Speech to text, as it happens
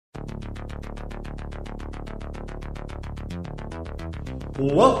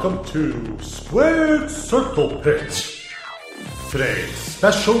Welcome to Squared Circle Pit. Today's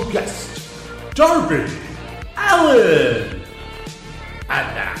special guest, Darby, Allin.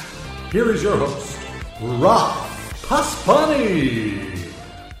 And now, here is your host, Rob Paspani.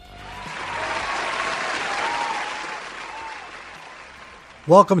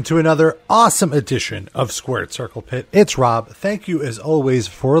 Welcome to another awesome edition of Squared Circle Pit. It's Rob. Thank you, as always,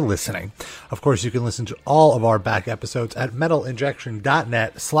 for listening. Of course, you can listen to all of our back episodes at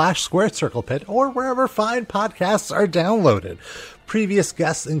metalinjection.net/Squared Circle Pit or wherever fine podcasts are downloaded. Previous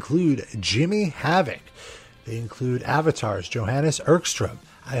guests include Jimmy Havoc. They include Avatar's Johannes Erkstrom.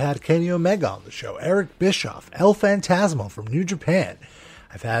 I had Kenny Omega on the show, Eric Bischoff, El Phantasmo from New Japan.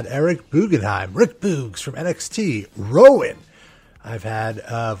 I've had Eric Bugenheim, Rick Boogs from NXT, Rowan. I've had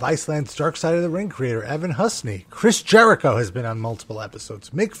Viceland's Dark Side of the Ring creator, Evan Husney. Chris Jericho has been on multiple episodes.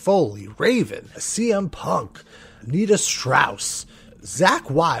 Mick Foley, Raven, CM Punk, Nita Strauss,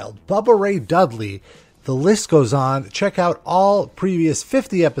 Zach Wilde, Bubba Ray Dudley. The list goes on. Check out all previous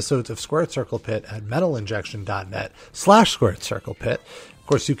 50 episodes of Squared Circle Pit at metalinjection.net/Squared Circle Pit. Of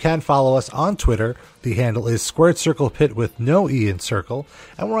course, you can follow us on Twitter. The handle is Squared Circle Pit with no E in circle.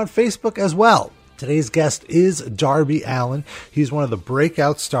 And we're on Facebook as well. Today's guest is Darby Allin. He's one of the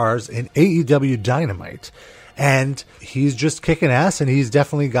breakout stars in AEW Dynamite. And he's just kicking ass, and he's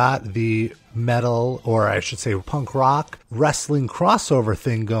definitely got the metal, or I should say punk rock, wrestling crossover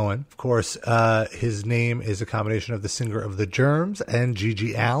thing going. Of course, his name is a combination of the singer of The Germs and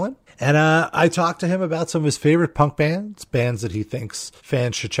Gigi Allen. And I talked to him about some of his favorite punk bands that he thinks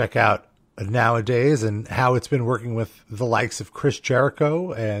fans should check out nowadays, and how it's been working with the likes of Chris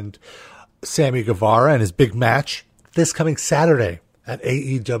Jericho and Sammy Guevara and his big match this coming Saturday at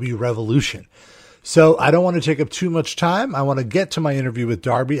AEW Revolution. So I don't want to take up too much time. I want to get to my interview with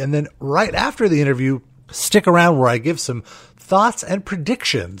Darby, and then right after the interview, stick around where I give some thoughts and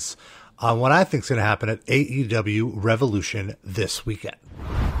predictions on what I think is going to happen at AEW Revolution this weekend.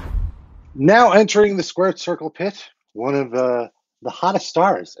 Now entering the Squared Circle Pit, one of the hottest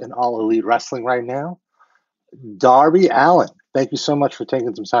stars in all Elite Wrestling right now, Darby Allin. Thank you so much for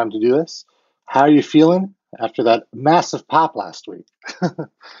taking some time to do this. How are you feeling after that massive pop last week?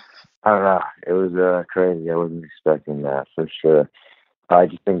 I don't know. It was crazy. I wasn't expecting that for sure. I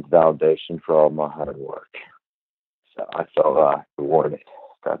just think validation for all my hard work. So I felt rewarded.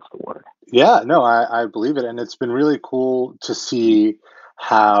 That's the word. Yeah, no, I believe it. And it's been really cool to see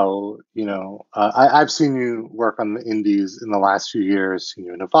how, I've seen you work on the indies in the last few years, seen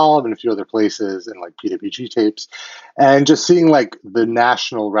you in Evolve and a few other places and like PWG tapes, and just seeing like the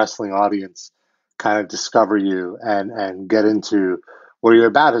national wrestling audience kind of discover you and get into what you're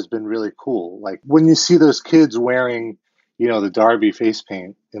about has been really cool. Like when you see those kids wearing, the Darby face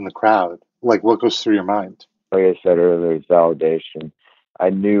paint in the crowd, like what goes through your mind? Like I said earlier, it's validation. I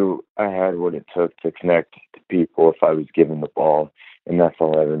knew I had what it took to connect to people if I was given the ball. And that's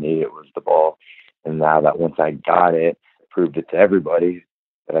all I ever needed was the ball. And now that once I got it, I proved it to everybody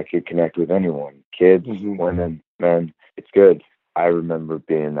that I could connect with anyone. Kids, women, men. It's good. I remember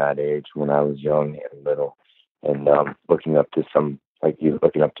being that age when I was young and little and looking up to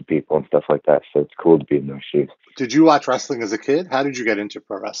looking up to people and stuff like that. So it's cool to be in those shoes. Did you watch wrestling as a kid? How did you get into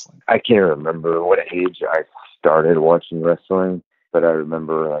pro wrestling? I can't remember what age I started watching wrestling, but I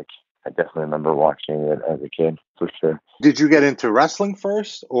definitely remember watching it as a kid, for sure. Did you get into wrestling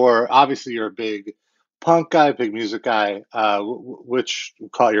first? Or obviously you're a big punk guy, big music guy. Which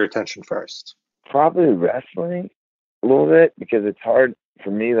caught your attention first? Probably wrestling a little bit, because it's hard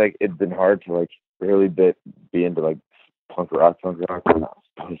for me. Like, it's been hard to really be into punk rock when I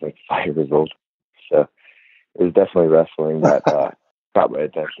was 5 years old. So it was definitely wrestling that caught my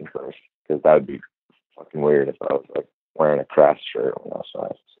attention first, because that would be fucking weird if I was wearing a Crass shirt when I was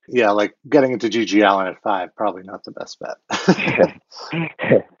 5. Yeah, getting into Gigi Allen at 5, probably not the best bet.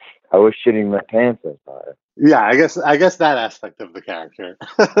 I was shitting my pants at 5. Yeah, I guess that aspect of the character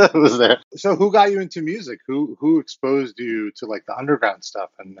was there. So who got you into music? Who exposed you to the underground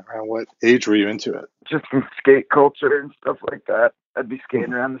stuff, and around what age were you into it? Just from skate culture and stuff like that. I'd be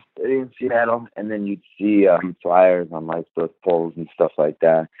skating around the city in Seattle, and then you'd see flyers on those poles and stuff like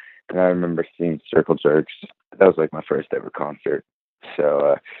that. And I remember seeing Circle Jerks. That was my first ever concert.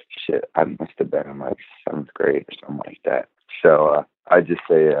 So, I must have been in 7th grade or something like that. So, I'd just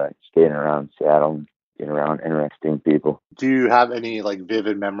say skating around Seattle and being around interesting people. Do you have any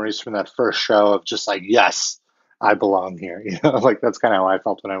vivid memories from that first show of just yes, I belong here? That's kind of how I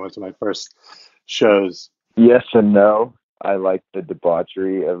felt when I went to my first shows. Yes and no. I liked the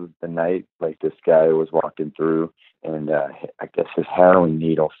debauchery of the night. This guy was walking through, and I guess his heroin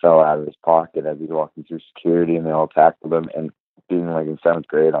needle fell out of his pocket as he was walking through security, and they all tackled him. And being like in 7th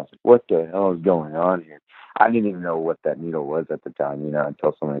grade, I was like, what the hell is going on here? I didn't even know what that needle was at the time,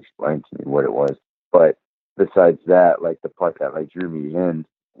 until someone explained to me what it was. But besides that, like the part that like drew me in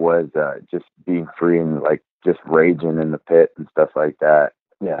was just being free and like just raging in the pit and stuff like that.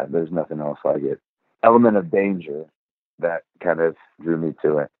 Yeah, there's nothing else like it. Element of danger that kind of drew me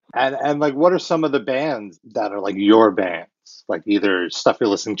to it. And like, what are some of the bands that are like your bands? Like either stuff you're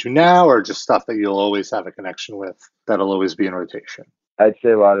listening to now or just stuff that you'll always have a connection with that'll always be in rotation? I'd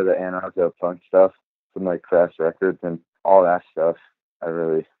say a lot of the anarcho punk stuff from like Crash Records and all that stuff. I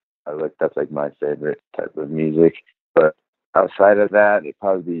like, that's like my favorite type of music. But outside of that, it'd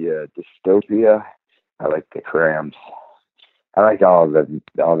probably be Dystopia. I like the Crams. I like all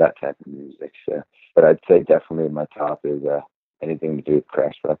that type of music. So, but I'd say definitely my top is anything to do with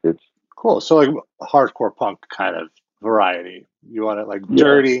Crash Records. Cool. So like hardcore punk kind of variety. You want it like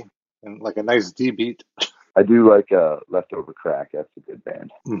dirty and like a nice D beat. I do like Leftover Crack. That's a good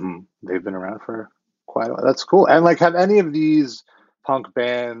band. Mm-hmm. They've been around for quite a while. That's cool. And like, have any of these punk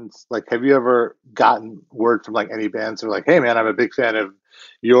bands, like, have you ever gotten word from like any bands that are like, hey man, I'm a big fan of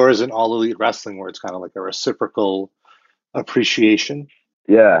yours and All Elite Wrestling, where it's kind of like a reciprocal appreciation?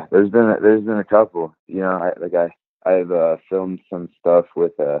 Yeah, there's been a couple. I've filmed some stuff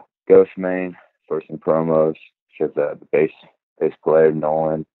with Ghostmane for some promos because the bass player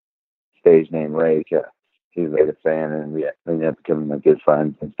Nolan, stage name Ray, he's like a fan, and we ended up becoming like good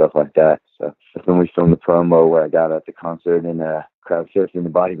friends and stuff like that. So that's when we filmed the promo where I got at the concert and crowd surfing the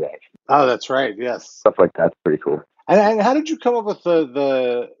body bag. Oh, that's right. Yes, stuff like that's pretty cool. And how did you come up with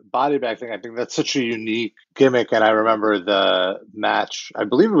the body bag thing? I think that's such a unique gimmick. And I remember the match, I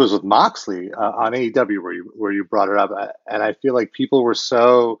believe it was with Moxley on AEW where you brought it up. And I feel like people were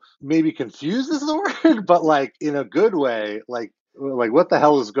so maybe confused is the word, but like in a good way, like what the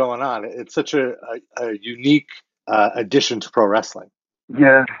hell is going on? It's such a unique addition to pro wrestling.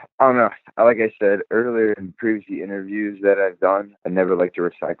 Yeah, I don't know. Like I said earlier in previous interviews that I've done, I never like to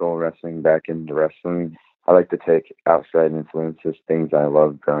recycle wrestling back into wrestling. I like to take outside influences, things I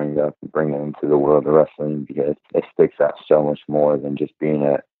loved growing up, and bring them into the world of wrestling because it sticks out so much more than just being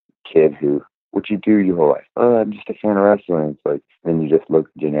a kid who, what you do your whole life? Oh, I'm just a fan of wrestling. It's like, then you just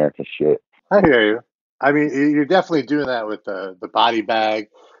look generic as shit. I hear you. I mean, you're definitely doing that with the body bag,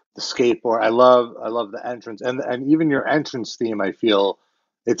 the skateboard. I love the entrance and even your entrance theme. I feel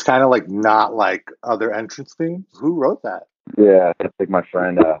it's kind of like not like other entrance themes. Who wrote that? Yeah, that's like my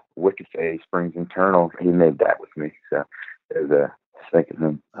friend Wicked Face Springs Internal. He made that with me. So there's a thank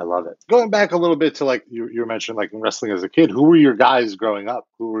him. I love it. Going back a little bit to like you were mentioning like in wrestling as a kid, who were your guys growing up?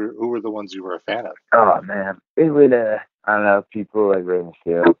 Who were the ones you were a fan of? Oh man, it would I don't know, people like Rey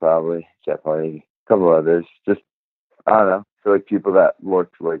Mysterio, probably Jeff Hardy, a couple others. Just I don't know. So like people that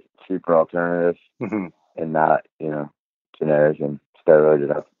looked like super alternatives and not generic and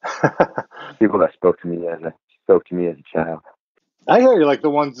steroided up. People that spoke to me as a child. I hear you. Like the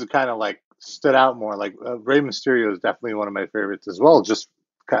ones that kind of like stood out more. Like Rey Mysterio is definitely one of my favorites as well. Just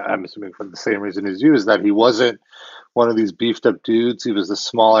I'm assuming for the same reason as you, is that he wasn't one of these beefed up dudes. He was the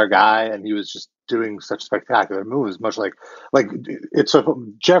smaller guy, and he was just doing such spectacular moves. Much like it's a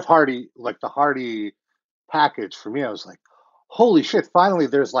Jeff Hardy, like the Hardy package for me. I was like, holy shit! Finally,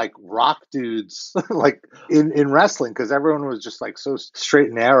 there's like rock dudes like in wrestling, because everyone was just like so straight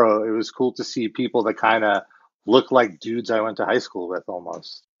and narrow. It was cool to see people that kind of look like dudes I went to high school with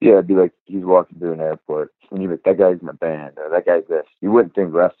almost. Yeah, it'd be like he's walking through an airport and you'd be like, that guy's in a band or that guy's this. You wouldn't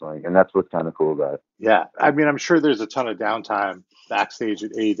think wrestling, and that's what's kind of cool about it. Yeah, I mean, I'm sure there's a ton of downtime backstage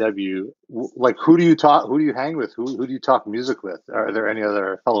at AEW. Like, who do you talk? Who do you hang with? Who do you talk music with? Are there any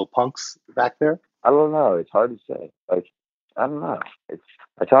other fellow punks back there? I don't know. It's hard to say. Like, I don't know.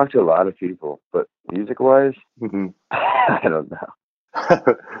 I talk to a lot of people, but music-wise, I don't know.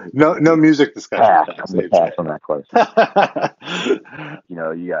 No music discussion. Pass on that question.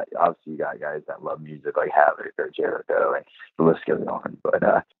 You got guys that love music like Havoc or Jericho, and the list goes on.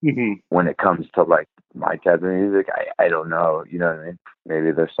 But when it comes to like my type of music, I don't know. You know what I mean?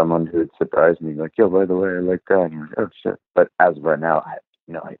 Maybe there's someone who would surprise me, like, yo, by the way, I like that. And you're like, oh shit. But as of right now, I have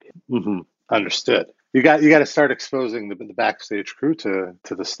no idea. Understood. You got to start exposing the backstage crew to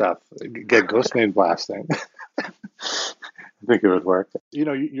the stuff. Get Ghostmane blasting. I think it would work.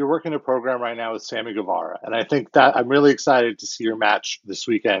 You're working a program right now with Sammy Guevara, and I think that I'm really excited to see your match this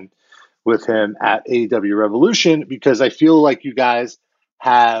weekend with him at AEW Revolution, because I feel like you guys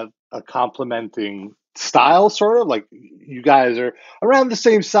have a complementing style, sort of like you guys are around the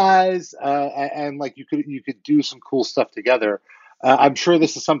same size, and like you could do some cool stuff together. I'm sure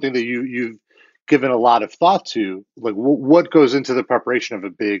this is something that you've given a lot of thought to. Like, what goes into the preparation of a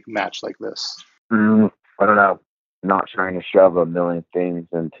big match like this? I don't know. not trying to shove a million things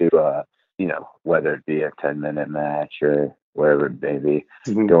into, whether it be a 10-minute match or whatever it may be,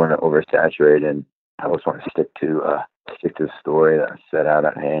 don't want to oversaturate. And I always want to stick to the story that I set out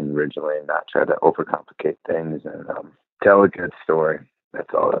at hand originally, and not try to overcomplicate things, and tell a good story.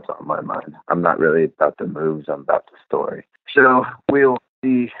 That's all that's on my mind. I'm not really about the moves. I'm about the story. So we'll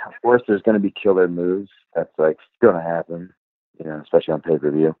see. Of course, there's going to be killer moves. That's like going to happen, especially on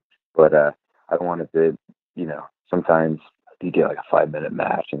pay-per-view. But I don't want to sometimes you get like a 5-minute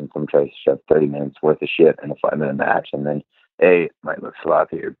match and some tries to shove 30 minutes worth of shit in a 5-minute match, and then A, it might look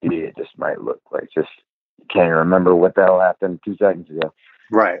sloppy, or B, it just might look like you can't even remember what the hell happened 2 seconds ago.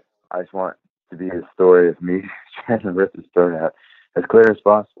 Right. I just want to be a story of me trying to rip this story out as clear as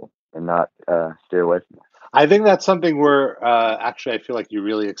possible and not steer away from it. I think that's something where actually I feel like you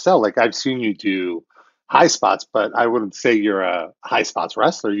really excel. Like I've seen you do high spots, but I wouldn't say you're a high spots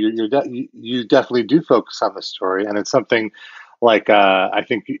wrestler. You definitely do focus on the story, and it's something like I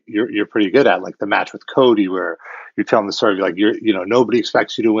think you're pretty good at. Like the match with Cody, where you're telling the story, like nobody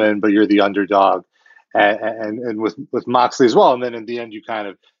expects you to win, but you're the underdog, and with Moxley as well. And then in the end, you kind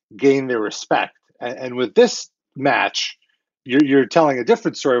of gain their respect. And with this match, you're telling a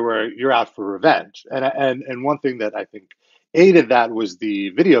different story where you're out for revenge. And one thing that I think aided that was the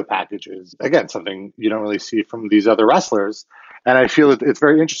video packages. Again, something you don't really see from these other wrestlers. And I feel it's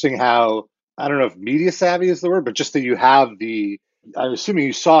very interesting how, I don't know if media savvy is the word, but just that you have I'm assuming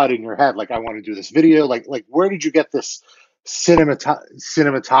you saw it in your head, like, I want to do this video. Like where did you get this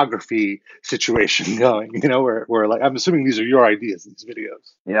cinematography situation going? Where like, I'm assuming these are your ideas, these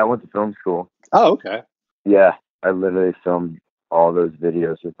videos. Yeah, I went to film school. Oh, okay. Yeah, I literally filmed all those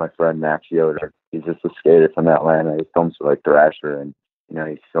videos with my friend Max Yoder. He's just a skater from Atlanta. He films for like Thrasher, and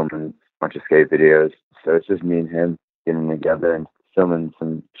he's filming a bunch of skate videos. So it's just me and him getting together and filming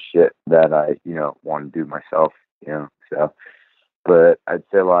some shit that I want to do myself. So, but I'd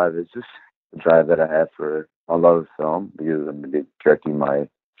say a lot of it's just the drive that I have for a love of film, because I'm going to be directing my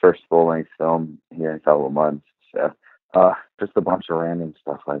first full length film here in a couple of months. So just a bunch of random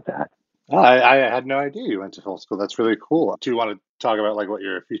stuff like that. Oh, I had no idea you went to film school. That's really cool. Do you want to talk about like what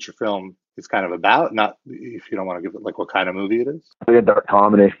your feature film is kind of about? Not if you don't want to give it like what kind of movie it is. It's a dark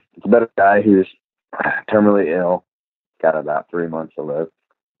comedy. It's about a guy who's terminally ill, got about 3 months to live.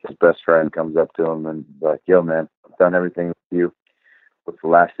 His best friend comes up to him and is like, "Yo, man, I've done everything with you. What's the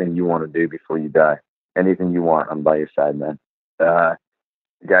last thing you want to do before you die? Anything you want, I'm by your side, man." The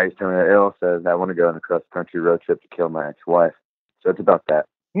guy who's terminally ill says, "I want to go on a cross-country road trip to kill my ex-wife." So it's about that.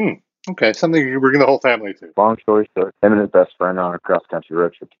 Okay, something you bring the whole family to. Long story short, him and his best friend are on a cross-country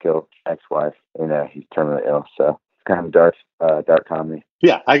road trip to kill ex-wife, and he's terminally ill. So it's kind of dark comedy.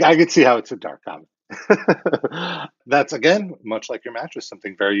 Yeah, I could see how it's a dark comedy. That's, again, much like your mattress,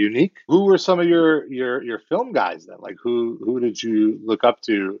 something very unique. Who were some of your film guys then? Like who did you look up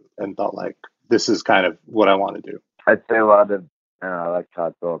to and thought like, this is kind of what I want to do? I'd say a lot of I like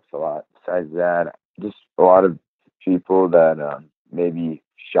Todd Phillips a lot. Besides that, just a lot of people that maybe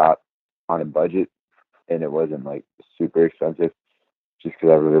shot on a budget and it wasn't like super expensive, just because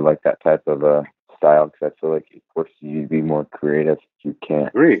I really like that type of style, because I feel like it forces you to be more creative. You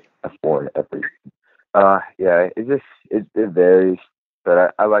can't afford everything. Yeah, it varies,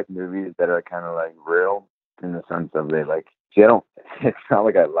 but I like movies that are kind of like real, in the sense of it's not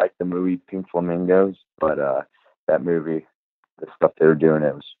like I like the movie Pink Flamingos, but that movie, the stuff they were doing,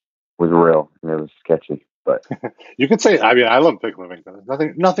 it was real and it was sketchy. But you could say, I mean, I love Pink Flamingos.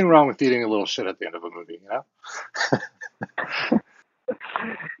 Nothing wrong with eating a little shit at the end of a movie,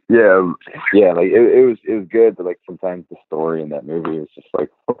 Yeah, like it was good, but like sometimes the story in that movie was just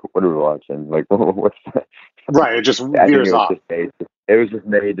like, what are we watching? Like, what's that? Right, it just veers off. It was just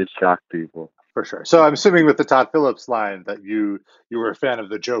made to shock people. For sure. So I'm assuming with the Todd Phillips line that you were a fan of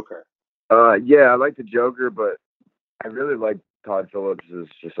the Joker. Yeah, I like the Joker, but I really like Todd Phillips'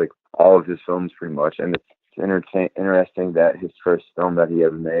 just like all of his films pretty much, and it's interesting that his first film that he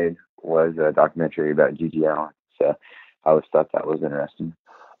ever made was a documentary about Gigi Allen. So I always thought that was interesting.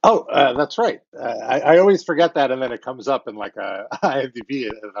 Oh, that's right. I always forget that, and then it comes up in like a IMDb,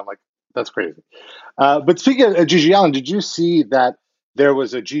 and I'm like, that's crazy. But speaking of Gigi Allen, did you see that there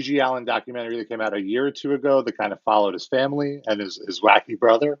was a Gigi Allen documentary that came out a year or two ago that kind of followed his family and his wacky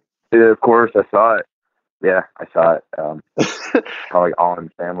brother? Yeah, of course, I saw it. Yeah, I saw it. Probably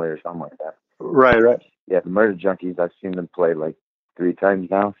Allin Family or something like that. Right. Yeah, the Murder Junkies, I've seen them play like 3 times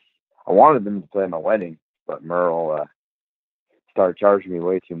now. I wanted them to play at my wedding, but Merle started charging me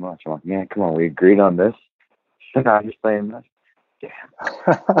way too much. I'm like, man, come on, we agreed on this. Now you're playing this. Yeah,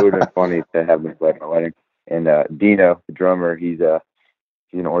 it would have been funny to have them play at my wedding. And Dino, the drummer, he's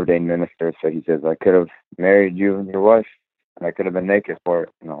he's an ordained minister, so he says, I could have married you and your wife, and I could have been naked for it.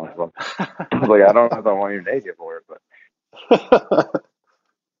 And I was like, I don't know if I want you naked for it, but.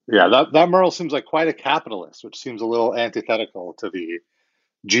 Yeah, that Merle seems like quite a capitalist, which seems a little antithetical to the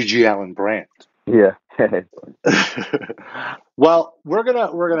G.G. Allin brand. Yeah. Well, we're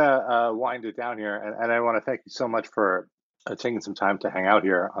gonna wind it down here, and I want to thank you so much for taking some time to hang out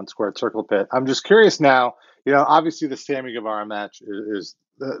here on Squared Circle Pit. I'm just curious now. Obviously the Sammy Guevara match is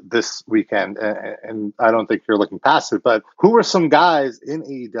this weekend, and I don't think you're looking past it. But who are some guys in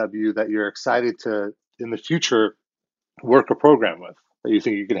AEW that you're excited to in the future work a program with, that you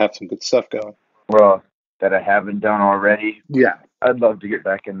think you could have some good stuff going? Well, that I haven't done already. Yeah. I'd love to get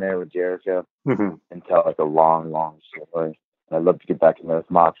back in there with Jericho and tell like a long, long story. And I'd love to get back in there with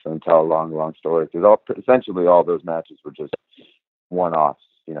Moxley and tell a long, long story. Because essentially all those matches were just one-offs,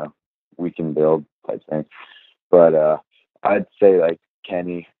 we can build type thing. But I'd say like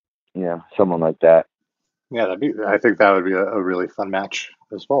Kenny, someone like that. Yeah, I think that would be a really fun match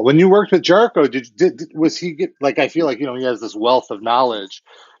as well. When you worked with Jericho, was he like? I feel like he has this wealth of knowledge.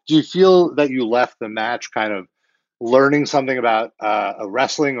 Do you feel that you left the match kind of learning something about a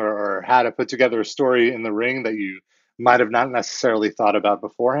wrestling or how to put together a story in the ring that you might have not necessarily thought about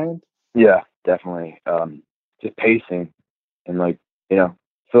beforehand? Yeah, definitely. Just pacing and I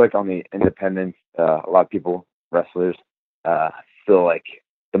feel like on the independents, a lot of people, wrestlers, feel like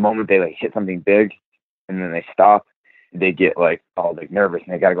the moment they like hit something big and then they stop, they get like all like nervous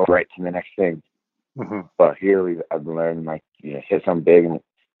and they got to go right to the next thing. But here I've learned hit something big and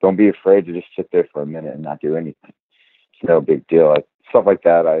don't be afraid to just sit there for a minute and not do anything. It's no big deal. Like stuff like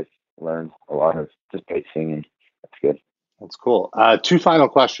that, I've learned a lot of just pacing, and that's good. That's cool. 2 final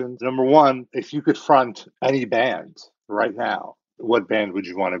questions. Number 1, if you could front any band right now, what band would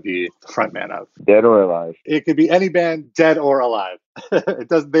you want to be the front man of? Dead or alive? It could be any band, dead or alive.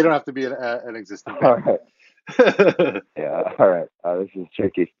 They don't have to be an existing band. All right. Yeah. All right. This is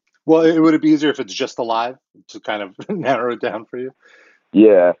tricky. Well, would it be easier if it's just alive to kind of narrow it down for you?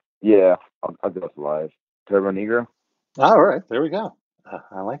 Yeah. I'll go with alive. Turbo Negro. All right. There we go.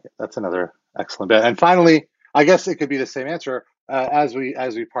 I like it. That's another excellent band. And finally, I guess it could be the same answer as we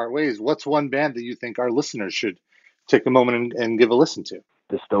part ways. What's one band that you think our listeners should take a moment and give a listen to?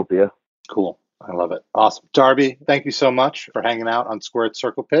 Dystopia. Cool. I love it. Awesome. Darby, thank you so much for hanging out on Squared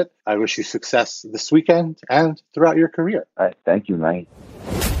Circle Pit. I wish you success this weekend and throughout your career. All right. Thank you, Mike.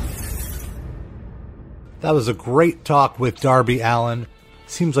 That was a great talk with Darby Allin.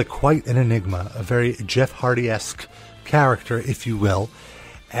 Seems like quite an enigma, a very Jeff Hardy-esque character, if you will.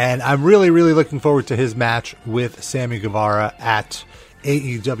 And I'm really, really looking forward to his match with Sammy Guevara at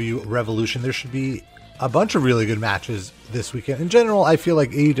AEW Revolution. There should be a bunch of really good matches this weekend. In general, I feel like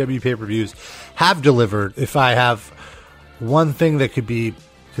AEW pay-per-views have delivered. If I have one thing that could be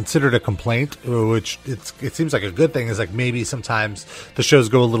considered a complaint, which it seems like a good thing, is like maybe sometimes the shows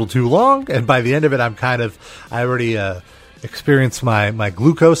go a little too long, and by the end of it, I already experienced my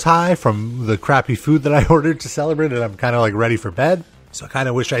glucose high from the crappy food that I ordered to celebrate, and I'm kind of like ready for bed. So I kind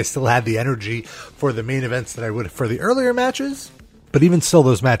of wish I still had the energy for the main events that I would for the earlier matches, but even still,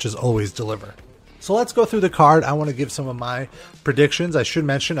 those matches always deliver. So let's go through the card. I want to give some of my predictions. I should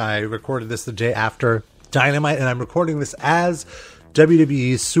mention I recorded this the day after Dynamite, and I'm recording this as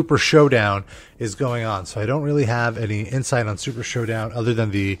WWE's Super Showdown is going on. So I don't really have any insight on Super Showdown other than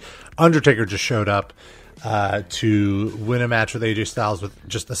the Undertaker just showed up to win a match with AJ Styles with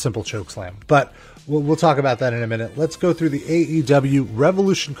just a simple choke slam. But we'll talk about that in a minute. Let's go through the AEW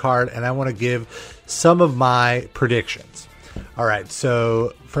Revolution card, and I want to give some of my predictions. All right,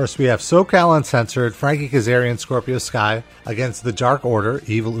 so first we have SoCal Uncensored, Frankie Kazarian, Scorpio Sky against the Dark Order,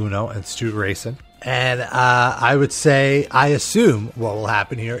 Evil Uno, and Stu Grayson. And I assume what will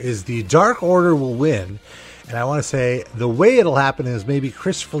happen here is the Dark Order will win. And I want to say the way it'll happen is maybe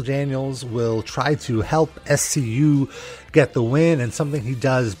Christopher Daniels will try to help SCU get the win, and something he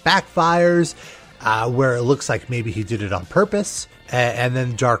does backfires, where it looks like maybe he did it on purpose, and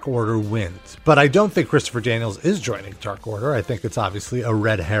then Dark Order wins. But I don't think Christopher Daniels is joining Dark Order. I think it's obviously a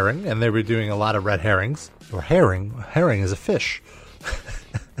red herring, and they were doing a lot of red herrings. Or herring. Herring is a fish.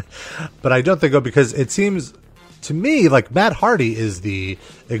 But I don't think so, because it seems to me like Matt Hardy is the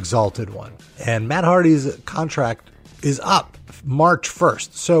exalted one. And Matt Hardy's contract is up March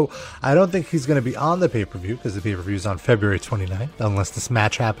 1st. So I don't think he's going to be on the pay-per-view, because the pay-per-view is on February 29th, unless this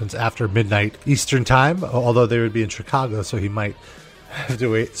match happens after midnight Eastern time, although they would be in Chicago, so he might have to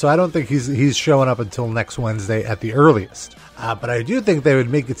wait. So I don't think he's showing up until next Wednesday at the earliest. But I do think they would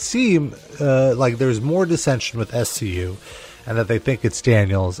make it seem like there's more dissension with SCU, and that they think it's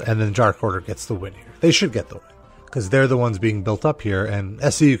Daniels, and then Dark Order gets the win here. They should get the win, because they're the ones being built up here, and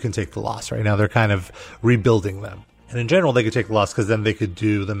SCU can take the loss. Right now they're kind of rebuilding them. And in general, they could take the loss because then they could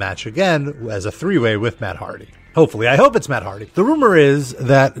do the match again as a three-way with Matt Hardy. Hopefully. I hope it's Matt Hardy. The rumor is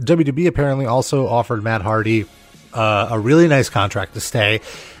that WWE apparently also offered Matt Hardy a really nice contract to stay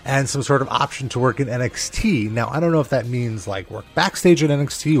and some sort of option to work in NXT. Now, I don't know if that means like work backstage at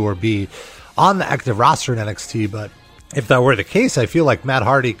NXT or be on the active roster in NXT, but if that were the case, I feel like Matt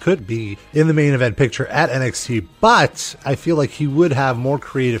Hardy could be in the main event picture at NXT, but I feel like he would have more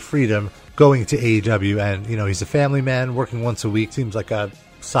creative freedom going to AEW, and he's a family man working once a week. Seems like a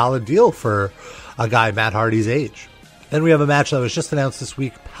solid deal for a guy Matt Hardy's age. Then we have a match that was just announced this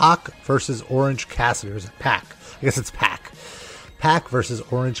week: Pac versus Orange Cassidy. Or is it Pac? I guess it's Pac. Pac versus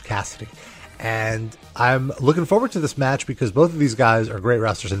Orange Cassidy. And I'm looking forward to this match because both of these guys are great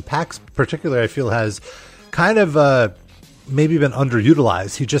wrestlers, and Pac particularly I feel has kind of maybe been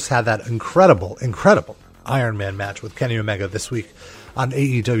underutilized. He just had that incredible Iron Man match with Kenny Omega this week on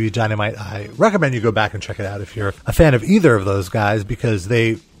AEW Dynamite. I recommend you go back and check it out if you're a fan of either of those guys, because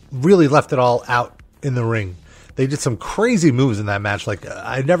they really left it all out in the ring. They did some crazy moves in that match. Like,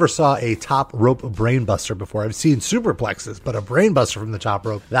 I never saw a top rope brainbuster before. I've seen superplexes, but a brainbuster from the top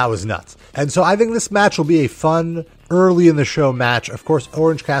rope, that was nuts. And so I think this match will be a fun early in the show match. Of course,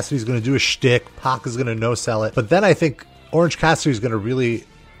 Orange Cassidy's going to do a shtick. Pac is going to no-sell it. But then I think Orange Cassidy's going to really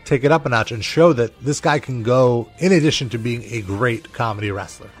take it up a notch and show that this guy can go in addition to being a great comedy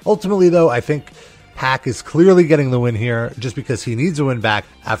wrestler. Ultimately, though, I think Pac is clearly getting the win here just because he needs a win back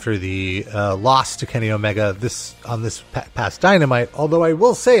after the loss to Kenny Omega on this past Dynamite. Although I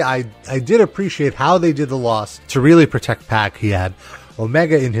will say I did appreciate how they did the loss to really protect Pac. He had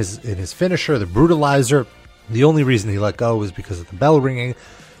Omega in his finisher, the Brutalizer. The only reason he let go was because of the bell ringing.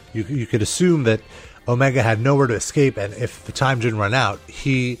 You could assume that Omega had nowhere to escape, and if the time didn't run out,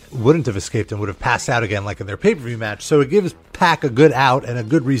 he wouldn't have escaped and would have passed out again like in their pay-per-view match. So it gives Pac a good out and a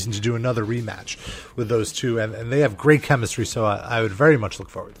good reason to do another rematch with those two, and they have great chemistry, so I would very much look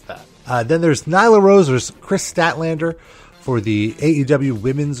forward to that. Then there's Nyla Rose versus Chris Statlander for the AEW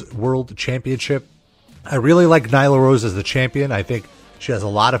Women's World Championship. I really like Nyla Rose as the champion. I think she has a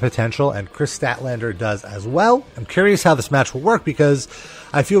lot of potential, and Chris Statlander does as well. I'm curious how this match will work because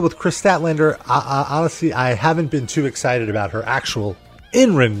I feel with Chris Statlander, honestly, I haven't been too excited about her actual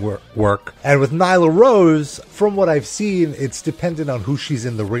in-ring work. And with Nyla Rose, from what I've seen, it's dependent on who she's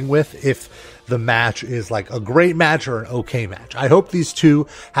in the ring with, if the match is like a great match or an okay match. I hope these two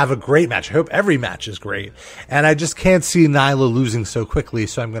have a great match. I hope every match is great. And I just can't see Nyla losing so quickly,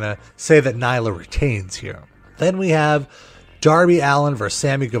 so I'm going to say that Nyla retains here. Then we have Darby Allin versus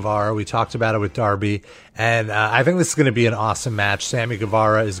Sammy Guevara. We talked about it with Darby, and I think this is going to be an awesome match. Sammy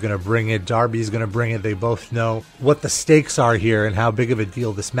Guevara is going to bring it. Darby is going to bring it. They both know what the stakes are here and how big of a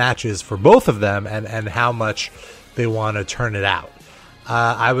deal this match is for both of them, and how much they want to turn it out.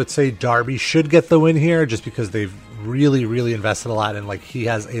 I would say Darby should get the win here just because they've really invested a lot, and like he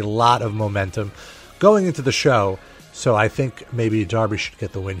has a lot of momentum going into the show. So I think maybe Darby should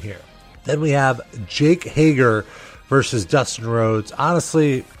get the win here. Then we have Jake Hager versus Dustin Rhodes.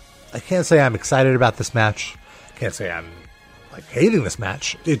 Honestly, I can't say I'm excited about this match. I can't say I'm like hating this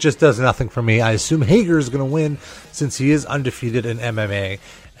match. It just does nothing for me. I assume Hager is going to win since he is undefeated in MMA,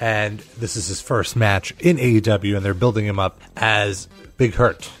 and this is his first match in AEW, and they're building him up as Big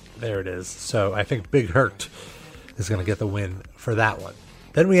Hurt. There it is. So I think Big Hurt is going to get the win for that one.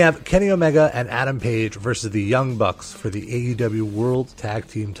 Then we have Kenny Omega and Adam Page versus the Young Bucks for the AEW World Tag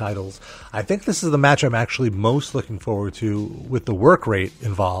Team titles. I think this is the match I'm actually most looking forward to with the work rate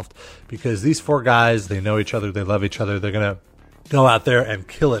involved, because these four guys, they know each other, they love each other. They're going to go out there and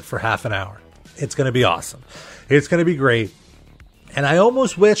kill it for half an hour. It's going to be awesome. It's going to be great. And I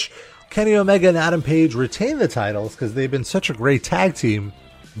almost wish Kenny Omega and Adam Page retain the titles because they've been such a great tag team.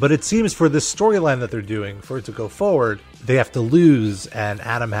 But it seems for this storyline that they're doing, for it to go forward, they have to lose, and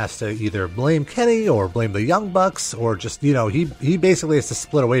Adam has to either blame Kenny or blame the Young Bucks, or just, he basically has to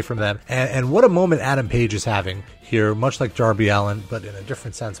split away from them. And what a moment Adam Page is having here, much like Darby Allin, but in a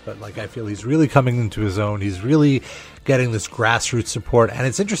different sense. But like, I feel he's really coming into his own. He's really getting this grassroots support. And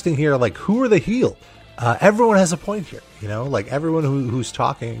it's interesting here, like, who are the heel? Everyone has a point here, like everyone who's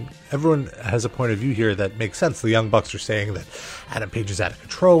talking, everyone has a point of view here that makes sense. The Young Bucks are saying that Adam Page is out of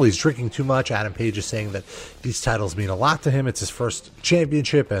control. He's drinking too much. Adam Page is saying that these titles mean a lot to him. It's his first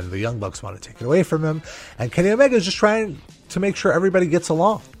championship, and the Young Bucks want to take it away from him. And Kenny Omega is just trying to make sure everybody gets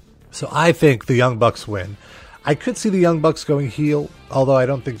along. So I think the Young Bucks win. I could see the Young Bucks going heel, although I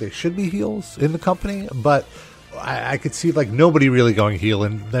don't think they should be heels in the company, but I could see like nobody really going heel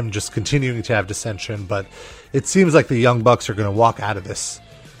and them just continuing to have dissension. But it seems like the Young Bucks are going to walk out of this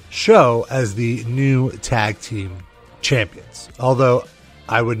show as the new tag team champions. Although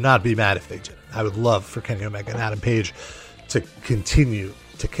I would not be mad if they did. I would love for Kenny Omega and Adam Page to continue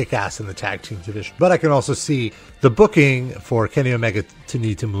to kick ass in the tag team division. But I can also see the booking for Kenny Omega to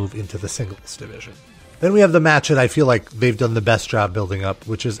need to move into the singles division. Then we have the match that I feel like they've done the best job building up,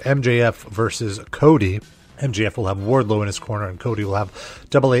 which is MJF versus Cody. MJF will have Wardlow in his corner, and Cody will have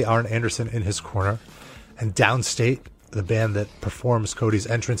AA Arn Anderson in his corner. And Downstate, the band that performs Cody's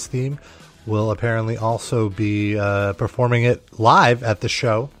entrance theme, will apparently also be performing it live at the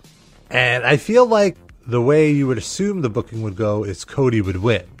show. And I feel like the way you would assume the booking would go is Cody would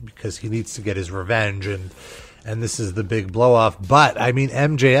win because he needs to get his revenge, and this is the big blow-off. But, I mean,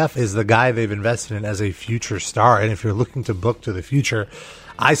 MJF is the guy they've invested in as a future star, and if you're looking to book to the future,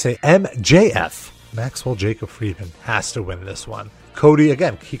 I say MJF, Maxwell Jacob Friedman, has to win this one. Cody,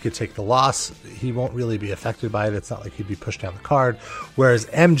 again, he could take the loss. He won't really be affected by it. It's not like he'd be pushed down the card. Whereas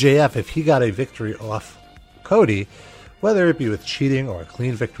MJF, if he got a victory off Cody, whether it be with cheating or a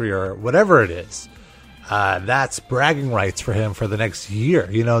clean victory or whatever it is, that's bragging rights for him for the next year.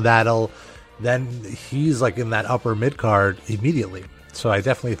 You know, then he's like in that upper mid card immediately. So I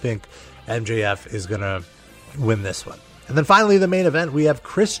definitely think MJF is going to win this one. And then finally, the main event, we have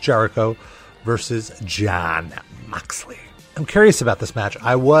Chris Jericho versus Jon Moxley. I'm curious about this match.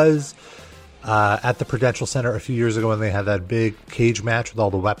 I was at the Prudential Center a few years ago when they had that big cage match with all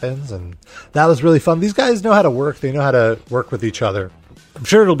the weapons, and that was really fun. These guys know how to work. They know how to work with each other. I'm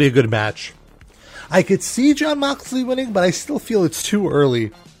sure it'll be a good match. I could see Jon Moxley winning, but I still feel it's too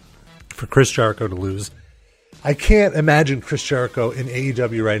early for Chris Jericho to lose. I can't imagine Chris Jericho in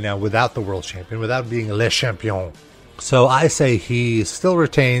AEW right now without the world champion, without being Le Champion. So I say he still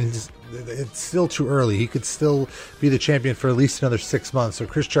retains. It's still too early. He could still be the champion for at least another 6 months. So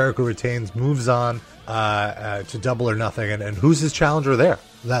Chris Jericho retains, moves on to Double or Nothing. And who's his challenger there?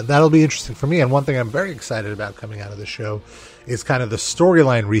 That'll be interesting for me. And one thing I'm very excited about coming out of the show is kind of the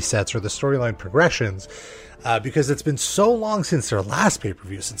storyline resets or the storyline progressions. Because it's been so long since their last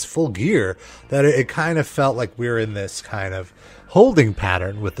pay-per-view, since Full Gear, that it kind of felt like we're in this kind of holding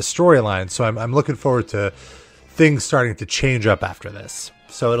pattern with the storyline. So I'm looking forward to things starting to change up after this.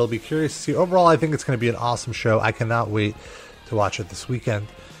 So it'll be curious to see. Overall, I think it's going to be an awesome show. I cannot wait to watch it this weekend.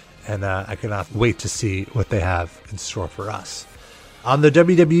 And I cannot wait to see what they have in store for us. On the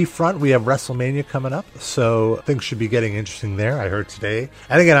WWE front, we have WrestleMania coming up, so things should be getting interesting there, I heard today.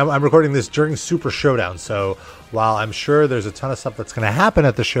 And again, I'm recording this during Super Showdown, so while I'm sure there's a ton of stuff that's going to happen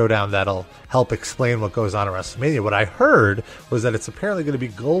at the Showdown that'll help explain what goes on at WrestleMania, what I heard was that it's apparently going to be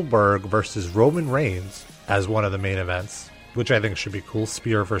Goldberg versus Roman Reigns as one of the main events, which I think should be cool,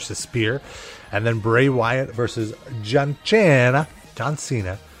 Spear versus Spear. And then Bray Wyatt versus John Cena,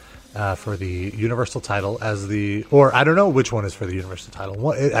 for the Universal title or I don't know which one is for the Universal title.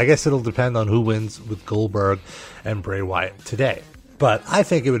 I guess it'll depend on who wins with Goldberg and Bray Wyatt today. But I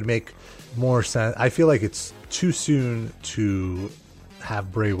think it would make more sense. I feel like it's too soon to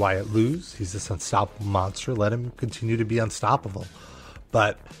have Bray Wyatt lose. He's this unstoppable monster. Let him continue to be unstoppable.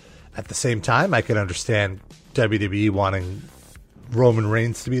 But at the same time, I can understand WWE wanting Roman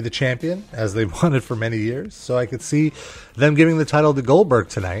Reigns to be the champion, as they've wanted for many years. So I could see them giving the title to Goldberg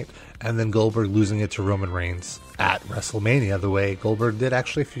tonight, and then Goldberg losing it to Roman Reigns at WrestleMania, the way Goldberg did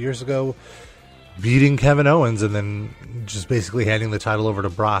actually a few years ago, beating Kevin Owens and then just basically handing the title over to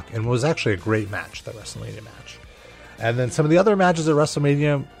Brock. And it was actually a great match, that WrestleMania match. And then some of the other matches at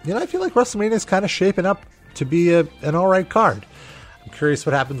WrestleMania, I feel like WrestleMania is kind of shaping up to be an all right card. I'm curious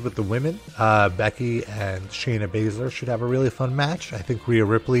what happens with the women. Becky and Shayna Baszler should have a really fun match. I think Rhea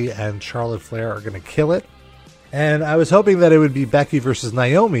Ripley and Charlotte Flair are going to kill it. And I was hoping that it would be Becky versus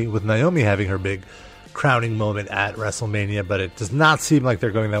Naomi, with Naomi having her big crowning moment at WrestleMania, but it does not seem like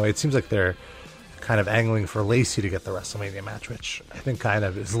they're going that way. It seems like they're kind of angling for Lacey to get the WrestleMania match, which I think kind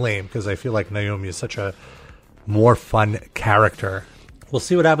of is lame because I feel like Naomi is such a more fun character. We'll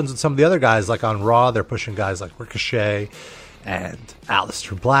see what happens with some of the other guys. Like on Raw, they're pushing guys like Ricochet and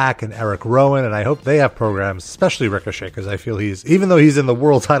Aleister Black and Eric Rowan, and I hope they have programs, especially Ricochet, because I feel even though he's in the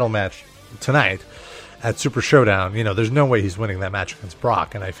world title match tonight at Super Showdown, there's no way he's winning that match against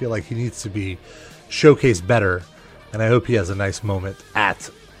Brock, and I feel like he needs to be showcased better, and I hope he has a nice moment at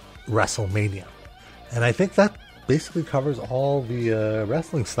WrestleMania. And I think that basically covers all the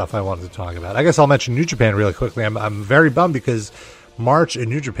wrestling stuff I wanted to talk about. I guess I'll mention New Japan really quickly. I'm very bummed because March in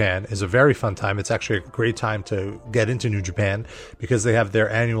New Japan is a very fun time. It's actually a great time to get into New Japan because they have their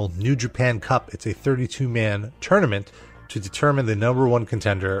annual New Japan Cup. It's a 32-man tournament to determine the number one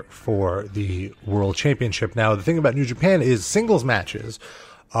contender for the World Championship. Now, the thing about New Japan is singles matches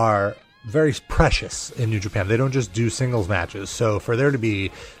are very precious in New Japan. They don't just do singles matches. So for there to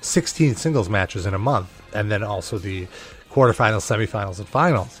be 16 singles matches in a month, and then also the quarterfinals, semifinals, and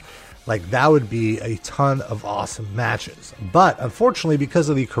finals, like that would be a ton of awesome matches. But unfortunately, because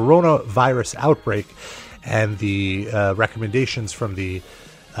of the coronavirus outbreak and the recommendations from the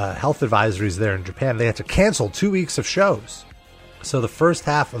health advisories there in Japan, they had to cancel 2 weeks of shows. So the first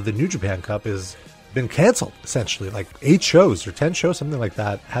half of the New Japan Cup has been canceled, essentially. Like 8 shows or 10 shows, something like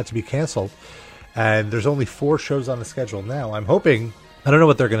that, had to be canceled. And there's only 4 shows on the schedule now. I'm hoping, I don't know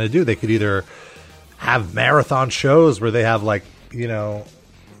what they're going to do. They could either have marathon shows where they have, like, you know,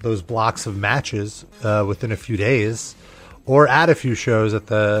 those blocks of matches within a few days, or add a few shows at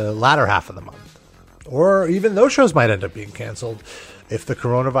the latter half of the month. Or even those shows might end up being canceled if the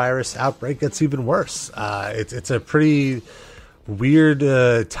coronavirus outbreak gets even worse. It's a pretty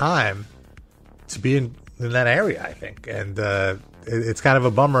weird time to be in that area, I think. And it's kind of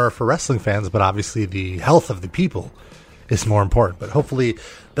a bummer for wrestling fans, but obviously the health of the people is more important. But hopefully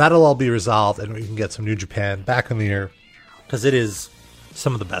that'll all be resolved and we can get some New Japan back in the air, because it is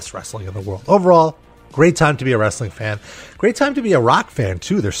some of the best wrestling in the world. Overall, great time to be a wrestling fan. Great time to be a rock fan,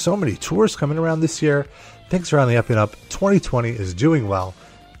 too. There's so many tours coming around this year. Things are on the up and up. 2020 is doing well.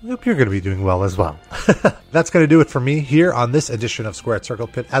 I hope you're going to be doing well as well. That's going to do it for me here on this edition of Squared Circle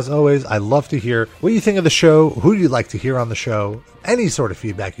Pit. As always, I love to hear what you think of the show, who you'd like to hear on the show, any sort of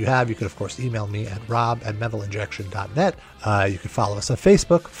feedback you have. You can, of course, email me at rob@metalinjection.net. You can follow us on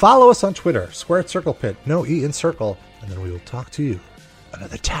Facebook. Follow us on Twitter, Squared Circle Pit, no E in circle. And then we will talk to you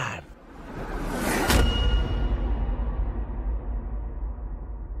another time.